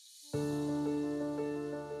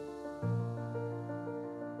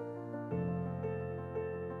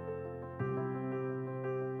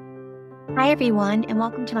Hi, everyone, and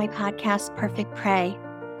welcome to my podcast, Perfect Prey.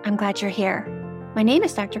 I'm glad you're here. My name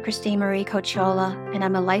is Dr. Christine Marie Cocciola, and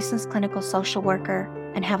I'm a licensed clinical social worker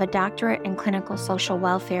and have a doctorate in clinical social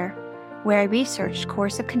welfare, where I researched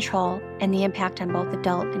coercive control and the impact on both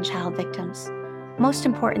adult and child victims. Most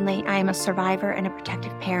importantly, I am a survivor and a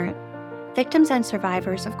protective parent. Victims and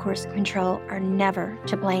survivors of coercive control are never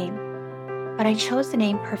to blame. But I chose the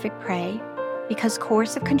name Perfect Prey because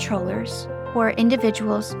coercive controllers, who are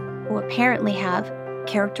individuals who apparently have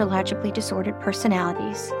characterologically disordered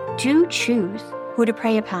personalities, do choose who to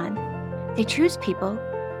prey upon. They choose people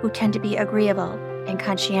who tend to be agreeable and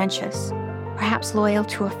conscientious, perhaps loyal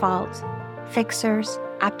to a fault, fixers,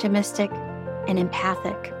 optimistic, and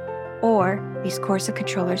empathic. Or these coercive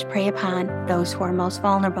controllers prey upon those who are most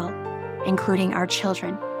vulnerable, including our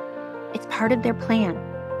children. It's part of their plan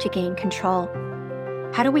to gain control.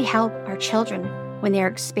 How do we help our children when they are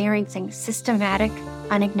experiencing systematic,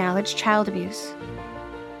 unacknowledged child abuse?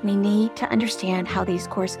 We need to understand how these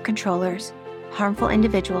coercive controllers, harmful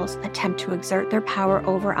individuals, attempt to exert their power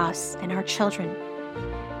over us and our children.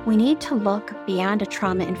 We need to look beyond a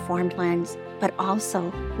trauma-informed lens, but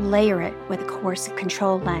also layer it with a coercive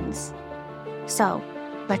control lens. So,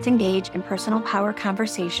 let's engage in personal power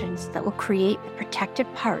conversations that will create the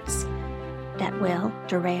protective parts that will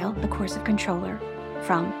derail the coercive controller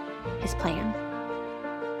from his plan.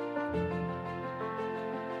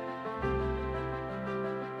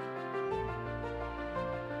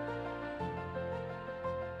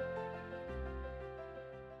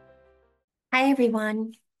 Hi,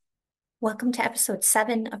 everyone. Welcome to episode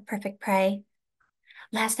 7 of Perfect Prey.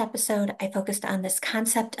 Last episode, I focused on this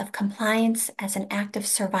concept of compliance as an act of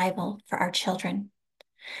survival for our children.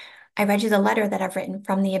 I read you the letter that I've written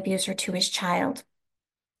from the abuser to his child.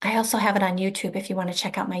 I also have it on YouTube if you want to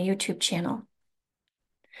check out my YouTube channel.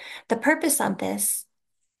 The purpose of this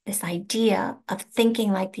idea of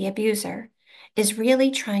thinking like the abuser, is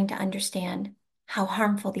really trying to understand how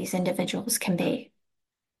harmful these individuals can be.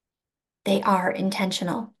 They are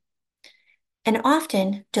intentional and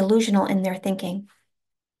often delusional in their thinking.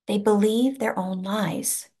 They believe their own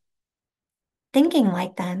lies. Thinking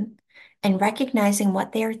like them and recognizing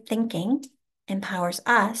what they are thinking empowers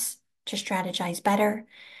us to strategize better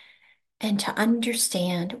and to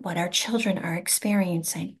understand what our children are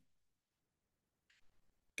experiencing.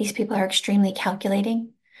 These people are extremely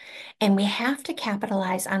calculating, and we have to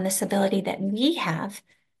capitalize on this ability that we have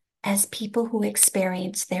as people who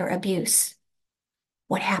experience their abuse.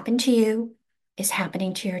 What happened to you is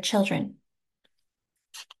happening to your children.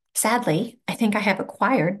 Sadly, I think I have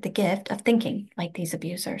acquired the gift of thinking like these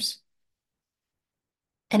abusers.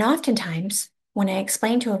 And oftentimes, when I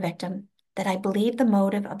explain to a victim that I believe the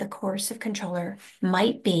motive of the coercive controller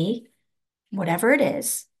might be whatever it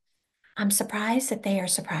is, I'm surprised that they are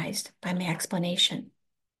surprised by my explanation.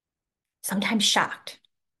 Sometimes shocked,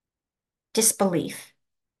 disbelief.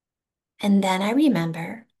 And then I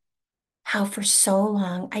remember how for so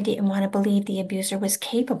long I didn't want to believe the abuser was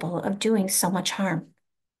capable of doing so much harm.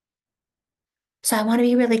 So I want to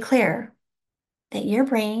be really clear that your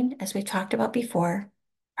brain, as we've talked about before,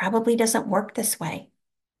 probably doesn't work this way.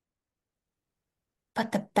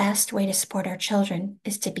 But the best way to support our children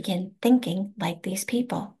is to begin thinking like these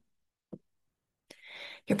people.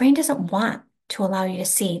 Your brain doesn't want to allow you to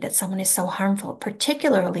see that someone is so harmful,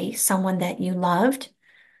 particularly someone that you loved,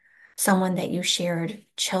 someone that you shared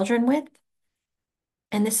children with.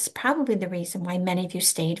 And this is probably the reason why many of you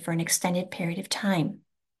stayed for an extended period of time.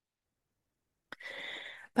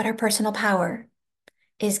 But our personal power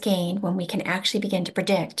is gained when we can actually begin to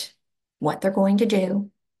predict what they're going to do,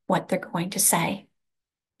 what they're going to say.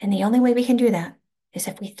 And the only way we can do that is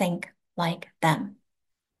if we think like them.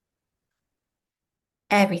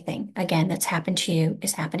 Everything, again, that's happened to you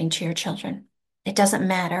is happening to your children. It doesn't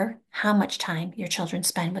matter how much time your children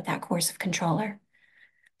spend with that coercive controller.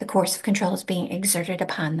 The coercive control is being exerted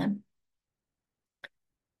upon them.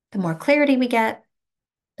 The more clarity we get,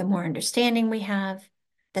 the more understanding we have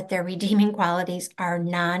that their redeeming qualities are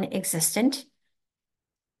non-existent.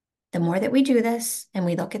 The more that we do this and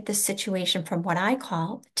we look at this situation from what I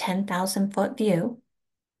call the 10,000-foot view,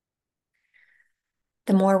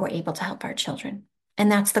 the more we're able to help our children.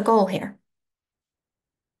 And that's the goal here.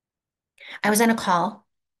 I was on a call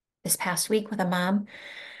this past week with a mom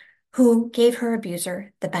who gave her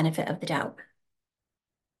abuser the benefit of the doubt.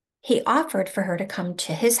 He offered for her to come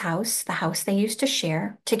to his house, the house they used to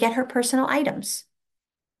share, to get her personal items.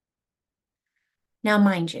 Now,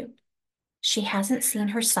 mind you, she hasn't seen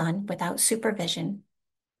her son without supervision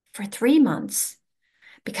for 3 months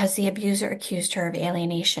because the abuser accused her of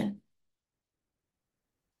alienation.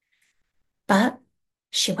 But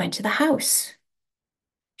She went to the house.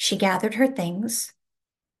 She gathered her things,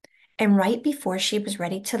 and right before she was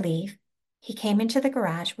ready to leave, he came into the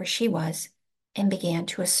garage where she was and began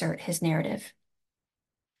to assert his narrative.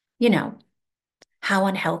 You know, how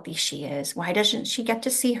unhealthy she is. Why doesn't she get to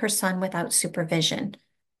see her son without supervision?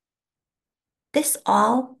 This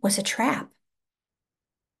all was a trap.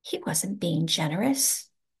 He wasn't being generous.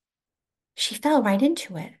 She fell right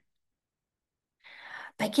into it.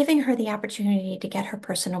 By giving her the opportunity to get her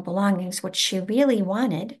personal belongings, which she really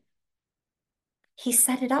wanted, he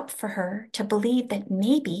set it up for her to believe that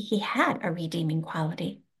maybe he had a redeeming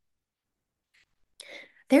quality.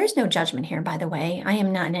 There is no judgment here, by the way. I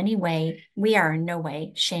am not in any way, we are in no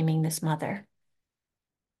way shaming this mother.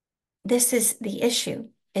 This is the issue,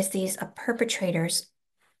 is these perpetrators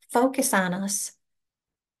focus on us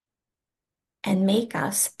and make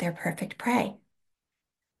us their perfect prey.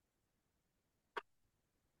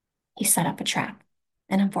 He set up a trap,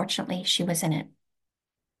 and unfortunately, she was in it.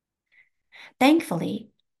 Thankfully,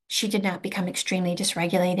 she did not become extremely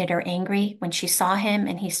dysregulated or angry when she saw him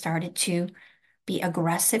and he started to be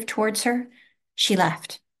aggressive towards her. She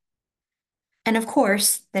left. And of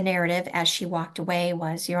course, the narrative as she walked away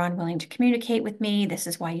was, "You're unwilling to communicate with me. This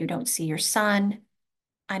is why you don't see your son."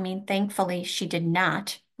 I mean, thankfully, she did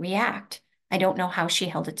not react. I don't know how she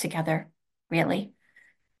held it together, really.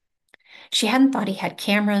 She hadn't thought he had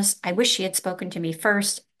cameras. I wish she had spoken to me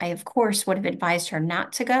first. I, of course, would have advised her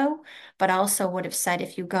not to go, but also would have said,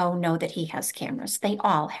 if you go, know that he has cameras. They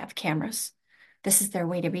all have cameras. This is their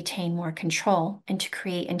way to retain more control and to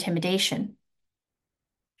create intimidation.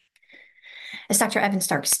 As Dr. Evan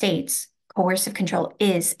Stark states, coercive control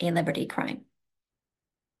is a liberty crime.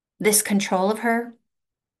 This control of her,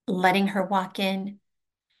 letting her walk in,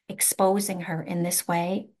 exposing her in this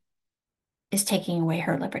way, is taking away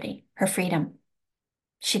her liberty, her freedom.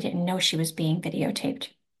 She didn't know she was being videotaped.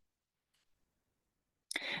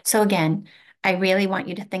 So again, I really want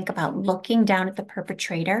you to think about looking down at the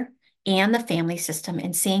perpetrator and the family system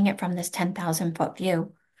and seeing it from this 10,000-foot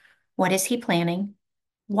view. What is he planning?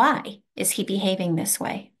 Why is he behaving this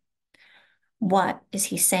way? What is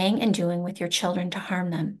he saying and doing with your children to harm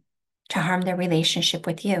them, to harm their relationship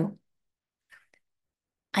with you?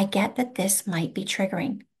 I get that this might be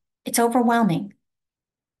triggering. It's overwhelming.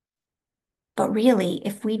 But really,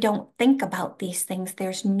 if we don't think about these things,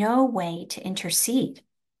 there's no way to intercede.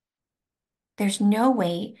 There's no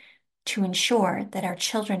way to ensure that our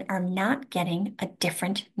children are not getting a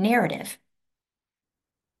different narrative.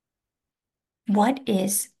 What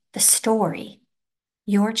is the story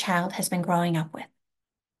your child has been growing up with?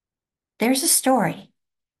 There's a story.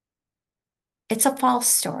 It's a false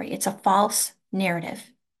story. It's a false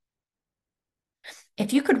narrative.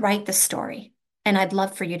 If you could write the story, and I'd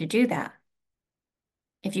love for you to do that,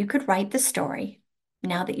 if you could write the story,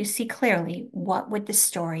 now that you see clearly, what would the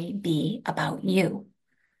story be about you?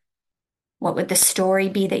 What would the story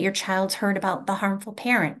be that your child's heard about the harmful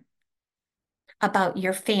parent, about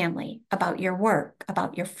your family, about your work,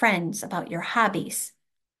 about your friends, about your hobbies?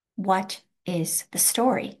 What is the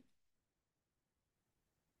story?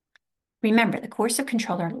 Remember, the coercive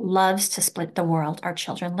controller loves to split the world our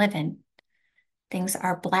children live in. Things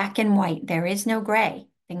are black and white. There is no gray.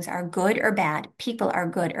 Things are good or bad. People are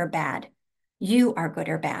good or bad. You are good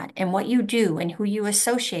or bad. And what you do and who you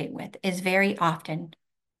associate with is very often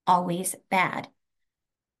always bad.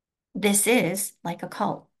 This is like a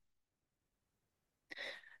cult.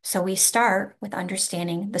 So we start with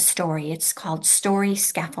understanding the story. It's called story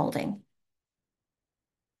scaffolding.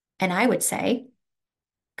 And I would say,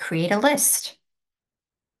 create a list.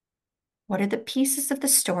 What are the pieces of the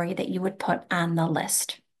story that you would put on the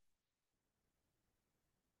list?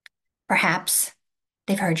 Perhaps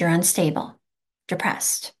they've heard you're unstable,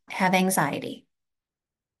 depressed, have anxiety.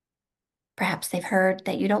 Perhaps they've heard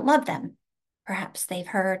that you don't love them. Perhaps they've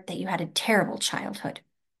heard that you had a terrible childhood.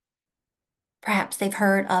 Perhaps they've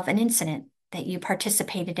heard of an incident that you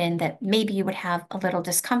participated in that maybe you would have a little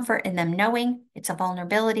discomfort in them knowing it's a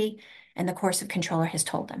vulnerability and the coercive controller has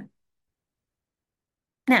told them.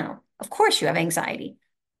 Now, of course you have anxiety,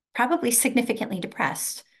 probably significantly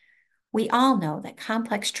depressed. We all know that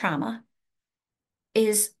complex trauma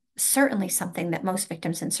is certainly something that most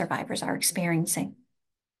victims and survivors are experiencing.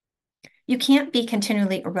 You can't be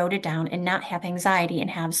continually eroded down and not have anxiety and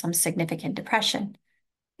have some significant depression.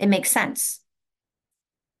 It makes sense.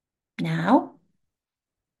 Now,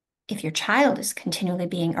 if your child is continually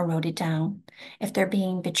being eroded down, if they're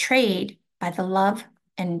being betrayed by the love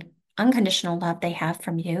and unconditional love they have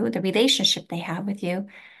from you, the relationship they have with you,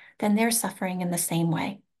 then they're suffering in the same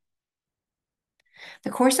way.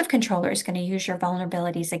 The coercive controller is going to use your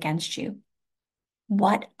vulnerabilities against you.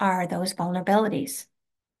 What are those vulnerabilities?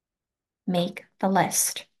 Make the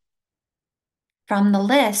list. From the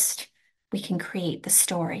list, we can create the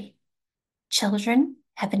story. Children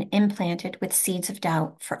have been implanted with seeds of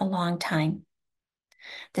doubt for a long time.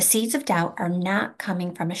 The seeds of doubt are not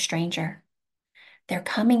coming from a stranger. They're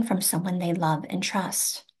coming from someone they love and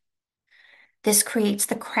trust. This creates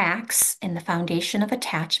the cracks in the foundation of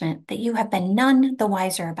attachment that you have been none the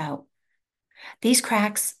wiser about. These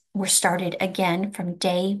cracks were started again from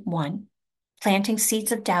day one, planting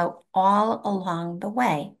seeds of doubt all along the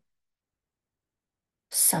way.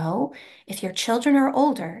 So, if your children are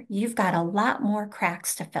older, you've got a lot more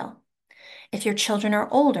cracks to fill. If your children are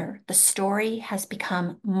older, the story has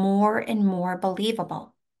become more and more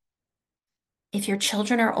believable. If your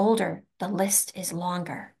children are older, the list is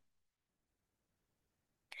longer.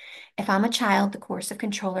 If I'm a child, the coercive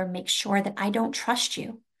controller makes sure that I don't trust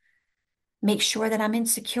you. Make sure that I'm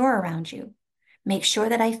insecure around you. Make sure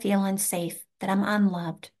that I feel unsafe, that I'm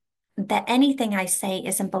unloved, that anything I say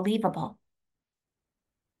isn't believable.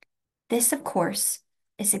 This, of course,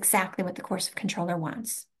 is exactly what the coercive controller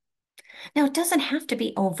wants. Now, it doesn't have to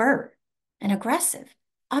be overt and aggressive.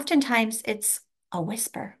 Oftentimes, it's a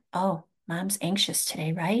whisper. Oh, mom's anxious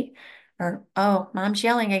today, right? Or, oh, mom's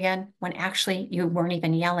yelling again, when actually you weren't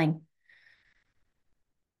even yelling.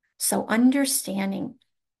 So understanding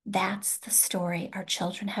that's the story our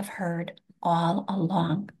children have heard all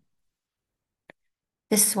along.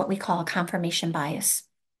 This is what we call a confirmation bias.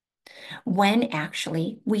 When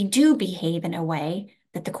actually we do behave in a way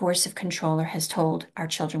that the coercive controller has told our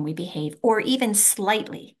children we behave, or even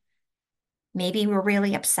slightly. Maybe we're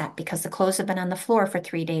really upset because the clothes have been on the floor for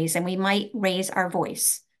 3 days and we might raise our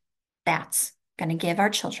voice. That's going to give our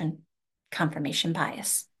children confirmation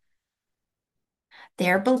bias.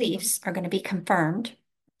 Their beliefs are going to be confirmed,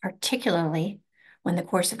 particularly when the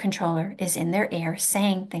coercive controller is in their ear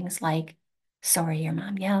saying things like, sorry, your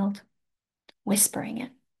mom yelled, whispering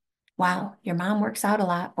it. Wow, your mom works out a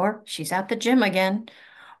lot, or she's at the gym again,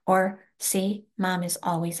 or see, mom is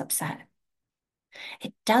always upset.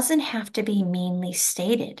 It doesn't have to be meanly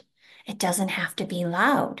stated. It doesn't have to be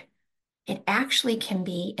loud. It actually can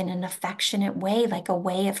be in an affectionate way, like a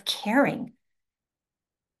way of caring.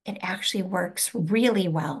 It actually works really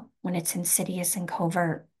well when it's insidious and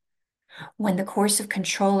covert. When the coercive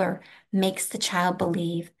controller makes the child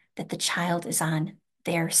believe that the child is on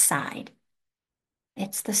their side.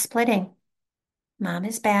 It's the splitting. Mom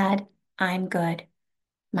is bad. I'm good.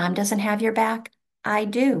 Mom doesn't have your back. I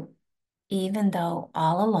do. Even though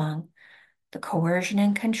all along the coercion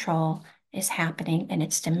and control is happening and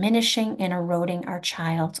it's diminishing and eroding our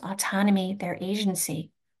child's autonomy, their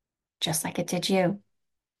agency, just like it did you.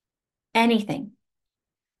 Anything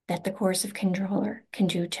that the coercive controller can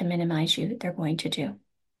do to minimize you, they're going to do.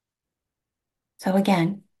 So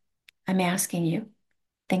again, I'm asking you,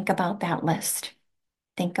 think about that list.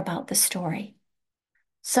 Think about the story.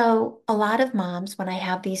 So a lot of moms, when I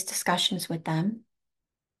have these discussions with them,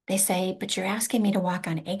 they say, but you're asking me to walk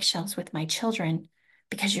on eggshells with my children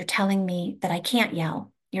because you're telling me that I can't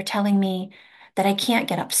yell. You're telling me that I can't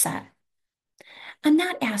get upset. I'm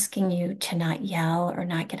not asking you to not yell or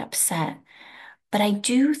not get upset, but I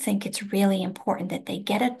do think it's really important that they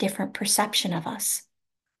get a different perception of us.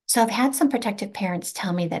 So I've had some protective parents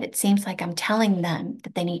tell me that it seems like I'm telling them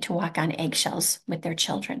that they need to walk on eggshells with their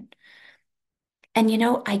children. And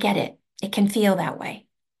I get it. It can feel that way.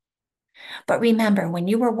 But remember, when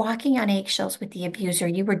you were walking on eggshells with the abuser,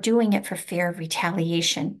 you were doing it for fear of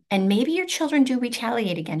retaliation. And maybe your children do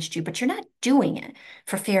retaliate against you, but you're not doing it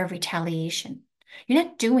for fear of retaliation. You're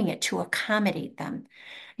not doing it to accommodate them.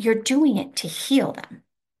 You're doing it to heal them.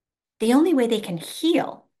 The only way they can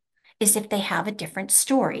heal is if they have a different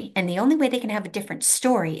story. And the only way they can have a different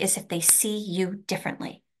story is if they see you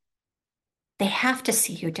differently. They have to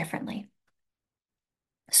see you differently.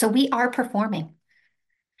 So we are performing.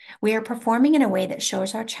 We are performing in a way that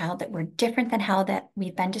shows our child that we're different than how that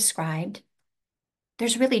we've been described.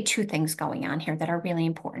 There's really two things going on here that are really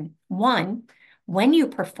important. One, when you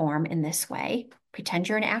perform in this way, pretend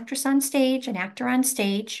you're an actress on stage, an actor on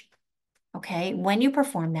stage, okay? When you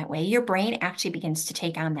perform that way, your brain actually begins to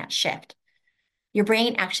take on that shift. Your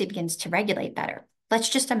brain actually begins to regulate better. Let's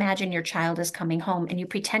just imagine your child is coming home and you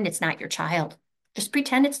pretend it's not your child. Just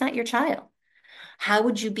pretend it's not your child. How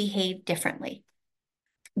would you behave differently?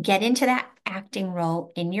 Get into that acting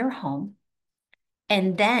role in your home.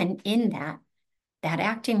 And then in that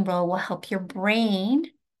acting role will help your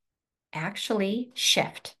brain actually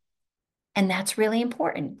shift. And that's really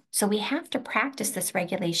important. So we have to practice this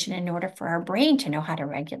regulation in order for our brain to know how to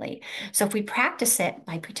regulate. So if we practice it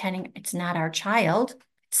by pretending it's not our child,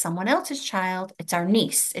 someone else's child, it's our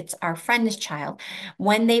niece, it's our friend's child,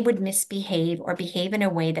 when they would misbehave or behave in a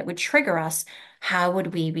way that would trigger us, how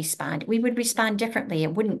would we respond? We would respond differently.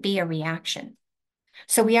 It wouldn't be a reaction.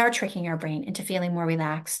 So we are tricking our brain into feeling more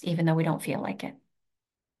relaxed, even though we don't feel like it.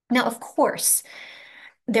 Now, of course,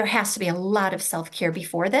 there has to be a lot of self-care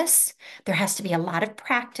before this. There has to be a lot of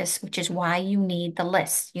practice, which is why you need the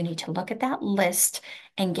list. You need to look at that list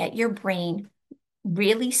and get your brain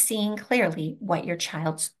really seeing clearly what your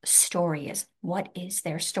child's story is. What is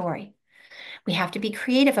their story? We have to be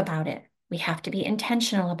creative about it. We have to be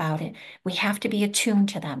intentional about it. We have to be attuned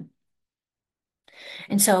to them.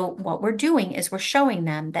 And so what we're doing is we're showing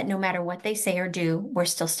them that no matter what they say or do, we're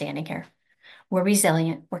still standing here. We're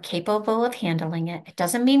resilient. We're capable of handling it. It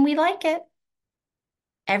doesn't mean we like it.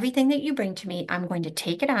 Everything that you bring to me, I'm going to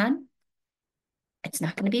take it on. It's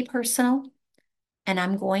not going to be personal. And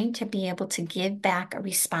I'm going to be able to give back a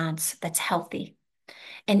response that's healthy.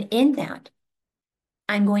 And in that,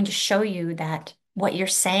 I'm going to show you that what you're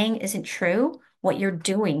saying isn't true. What you're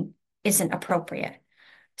doing isn't appropriate.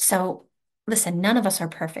 So listen, none of us are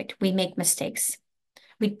perfect. We make mistakes.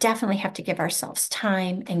 We definitely have to give ourselves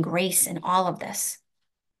time and grace in all of this.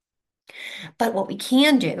 But what we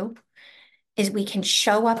can do is we can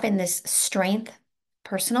show up in this strength,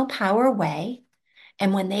 personal power way.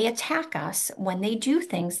 And when they attack us, when they do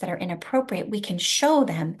things that are inappropriate, we can show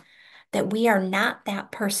them that we are not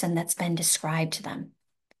that person that's been described to them.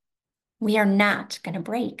 We are not going to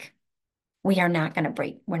break. We are not going to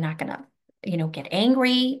break. We're not going to, get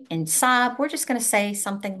angry and sob. We're just going to say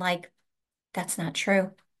something like, that's not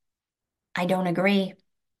true. I don't agree.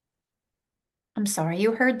 I'm sorry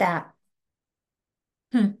you heard that.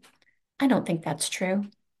 I don't think that's true.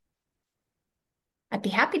 I'd be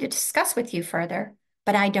happy to discuss with you further,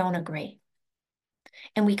 but I don't agree.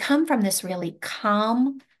 And we come from this really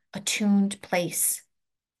calm, attuned place.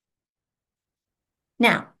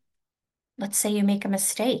 Now, let's say you make a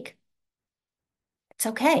mistake. It's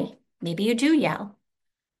okay. Maybe you do yell.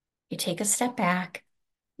 You take a step back.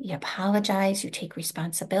 You apologize. You take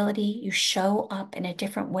responsibility. You show up in a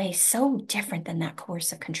different way, so different than that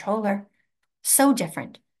coercive controller. So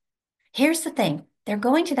different. Here's the thing. They're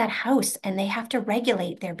going to that house and they have to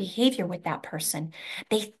regulate their behavior with that person.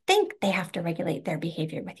 They think they have to regulate their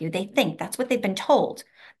behavior with you. They think that's what they've been told.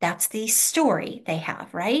 That's the story they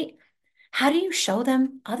have, right? How do you show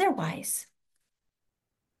them otherwise?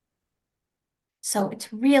 So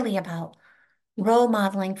it's really about role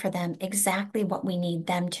modeling for them exactly what we need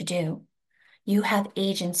them to do. You have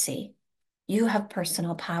agency. You have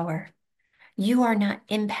personal power. You are not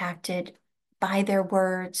impacted by their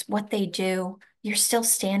words, what they do. You're still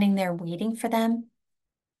standing there waiting for them.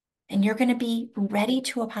 And you're going to be ready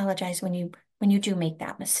to apologize when you do make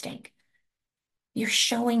that mistake. You're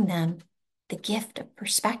showing them the gift of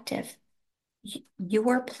perspective.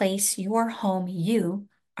 Your place, your home, you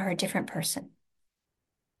are a different person.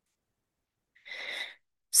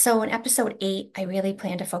 So in episode 8, I really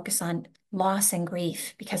plan to focus on loss and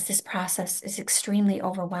grief because this process is extremely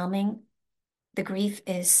overwhelming. The grief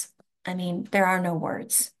is, there are no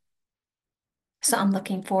words. So I'm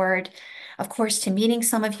looking forward, of course, to meeting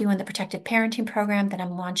some of you in the Protective Parenting Program that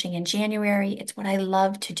I'm launching in January. It's what I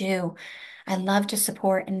love to do. I love to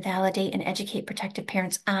support and validate and educate protective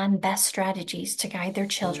parents on best strategies to guide their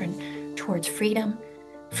children towards freedom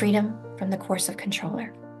from the coercive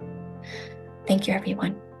controller. Thank you,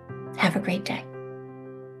 everyone. Have a great day.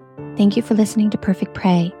 Thank you for listening to Perfect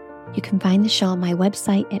Prey. You can find the show on my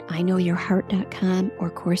website at iknowyourheart.com or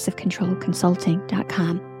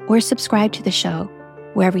coercivecontrolconsulting.com, or subscribe to the show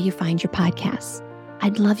wherever you find your podcasts.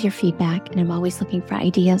 I'd love your feedback, and I'm always looking for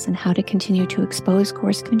ideas on how to continue to expose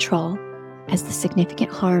coercive control as the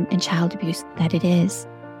significant harm and child abuse that it is.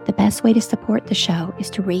 The best way to support the show is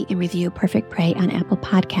to rate and review Perfect Prey on Apple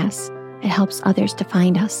Podcasts. It helps others to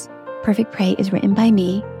find us. Perfect Prey is written by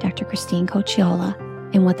me, Dr. Christine Cocciola,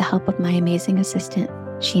 and with the help of my amazing assistant,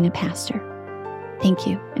 Sheena Pastor. Thank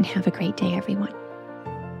you, and have a great day, everyone.